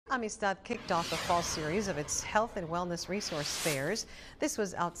Amistad kicked off the fall series of its health and wellness resource fairs. This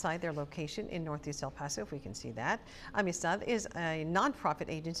was outside their location in Northeast El Paso, if we can see that. Amistad is a nonprofit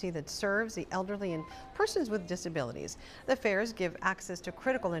agency that serves the elderly and persons with disabilities. The fairs give access to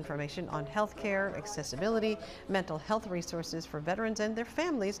critical information on health care, accessibility, mental health resources for veterans and their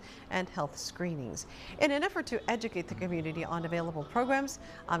families, and health screenings. In an effort to educate the community on available programs,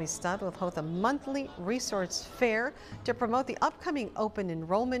 Amistad will host a monthly resource fair to promote the upcoming open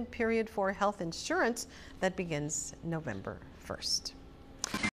enrollment period for health insurance that begins November 1st.